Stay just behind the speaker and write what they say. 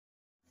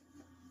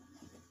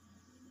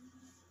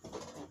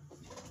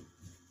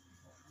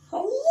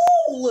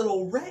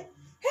little rat.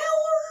 How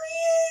are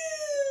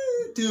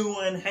you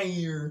doing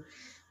here?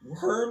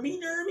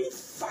 Hermy-dermy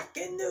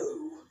fucking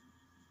new.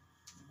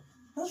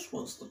 This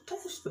was the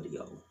test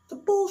video. The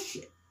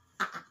bullshit.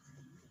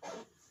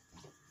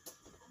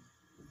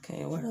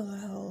 Okay, where the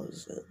hell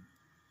is it?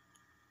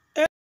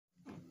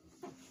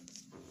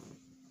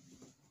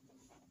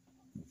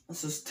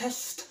 This is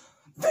test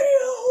video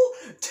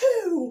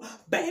 2,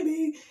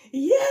 baby.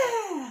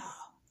 Yeah.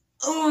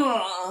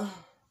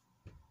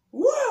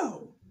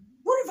 Whoa.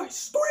 What if I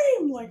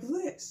scream like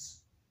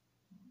this?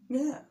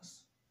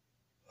 Yes.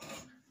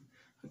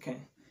 Okay.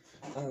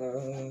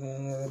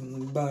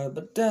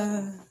 But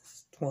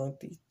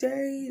 20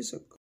 days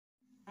ago.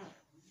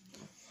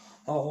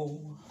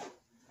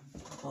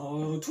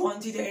 Oh,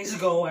 20 days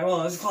ago I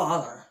was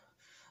father.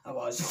 I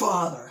was your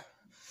father.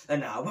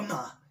 And now I'm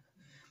not.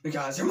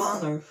 Because your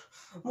mother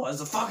was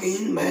a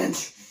fucking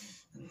bitch.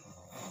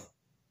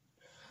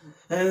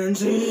 And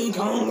she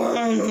come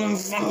and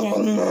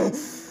fucking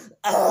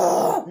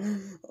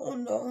oh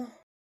no.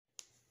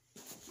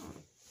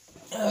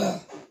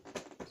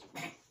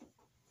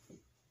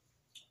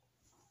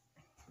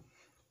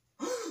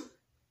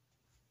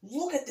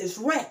 Look at this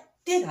rat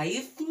that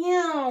I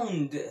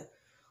found.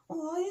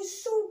 Oh,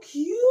 it's so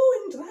cute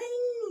and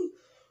tiny.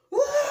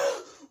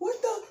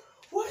 What the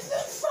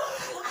fuck?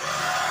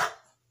 Ah!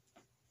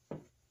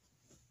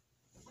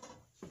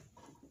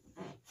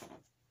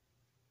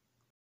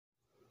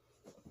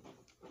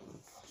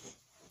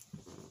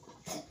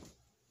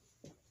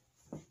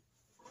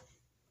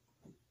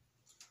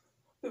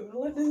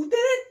 What did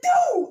it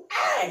do?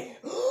 Hey!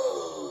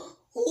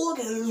 Look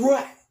at this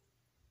rat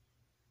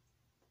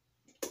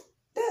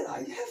that I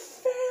have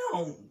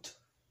found.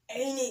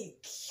 Ain't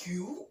it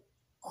cute?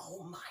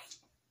 Oh my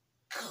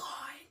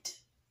god.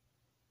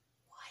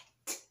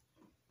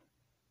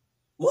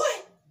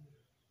 What?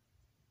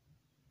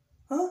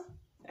 Huh?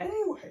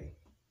 Anyway,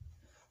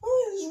 look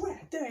at this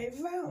rat that I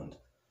found.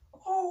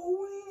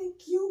 Oh, ain't it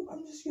cute?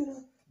 I'm just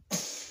gonna...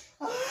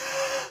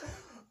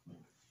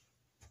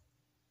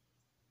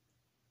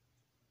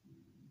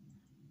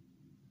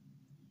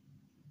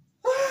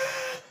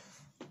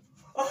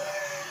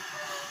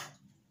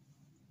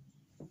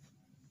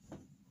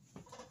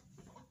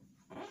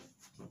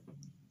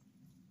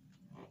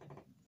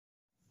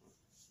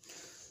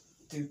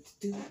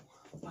 Do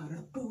bada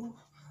boo,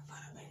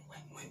 bada bing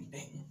bing bing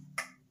bing.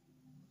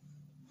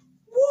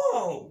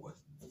 Whoa!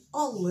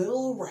 A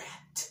little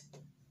rat.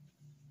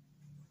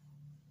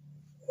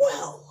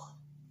 Well,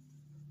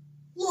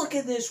 look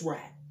at this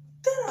rat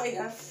that I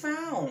have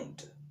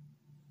found.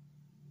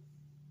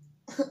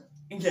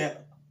 Yeah.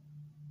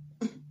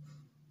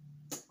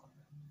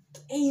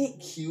 Ain't it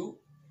cute?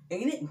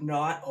 Ain't it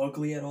not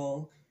ugly at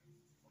all?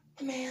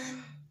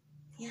 Man,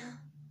 yeah.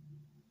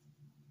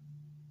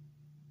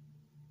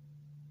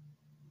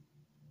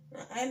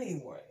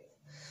 Anyway,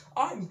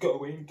 I'm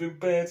going to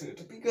pet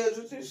it because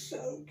it is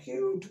so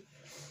cute.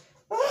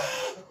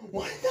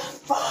 What the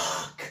fuck?